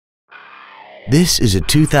This is a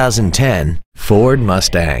 2010 Ford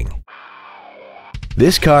Mustang.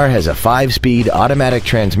 This car has a 5-speed automatic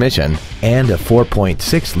transmission and a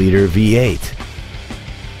 4.6-liter V8.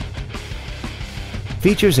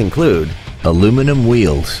 Features include aluminum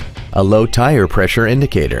wheels, a low tire pressure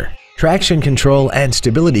indicator, traction control and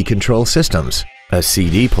stability control systems, a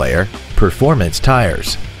CD player, performance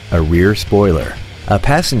tires, a rear spoiler, a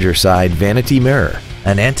passenger side vanity mirror,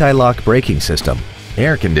 an anti-lock braking system,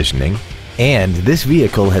 air conditioning, and this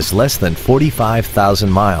vehicle has less than 45,000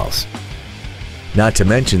 miles. Not to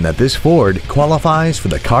mention that this Ford qualifies for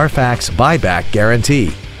the Carfax buyback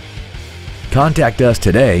guarantee. Contact us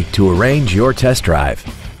today to arrange your test drive.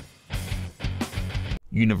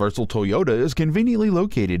 Universal Toyota is conveniently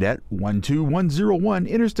located at 12101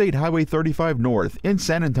 Interstate Highway 35 North in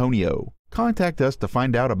San Antonio. Contact us to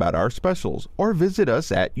find out about our specials or visit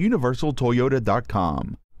us at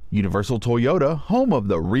universaltoyota.com. Universal Toyota, home of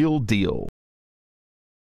the real deal.